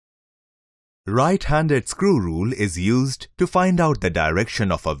Right-handed screw rule is used to find out the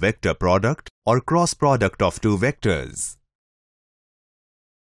direction of a vector product or cross product of two vectors.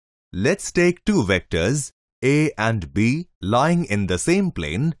 Let's take two vectors A and B lying in the same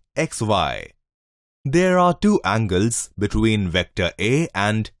plane xy. There are two angles between vector A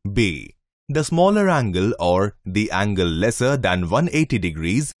and B. The smaller angle or the angle lesser than 180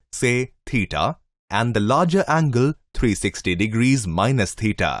 degrees, say theta, and the larger angle 360 degrees minus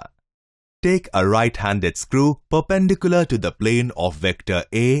theta. Take a right-handed screw perpendicular to the plane of vector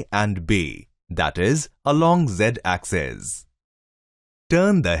A and B, that is, along z-axis.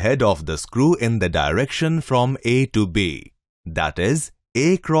 Turn the head of the screw in the direction from A to B, that is,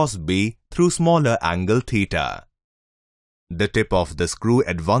 A cross B through smaller angle theta. The tip of the screw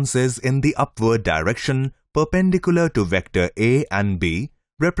advances in the upward direction perpendicular to vector A and B,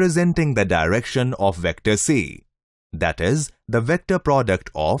 representing the direction of vector C, that is, the vector product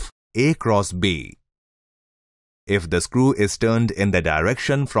of A cross B. If the screw is turned in the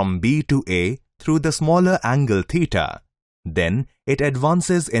direction from B to A through the smaller angle theta, then it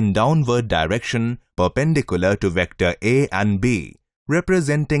advances in downward direction perpendicular to vector A and B,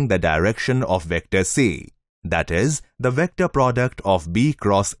 representing the direction of vector C, that is, the vector product of B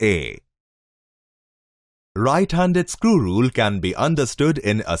cross A. Right-handed screw rule can be understood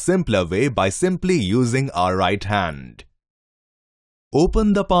in a simpler way by simply using our right hand.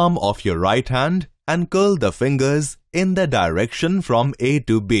 Open the palm of your right hand and curl the fingers in the direction from A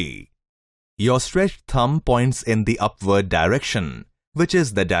to B. Your stretched thumb points in the upward direction, which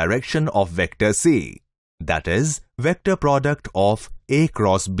is the direction of vector C, that is, vector product of A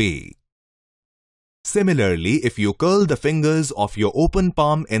cross B. Similarly, if you curl the fingers of your open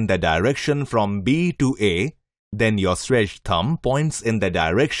palm in the direction from B to A, then your stretched thumb points in the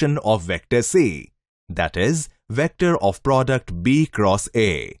direction of vector C, that is, vector of product B cross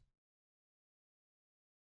A.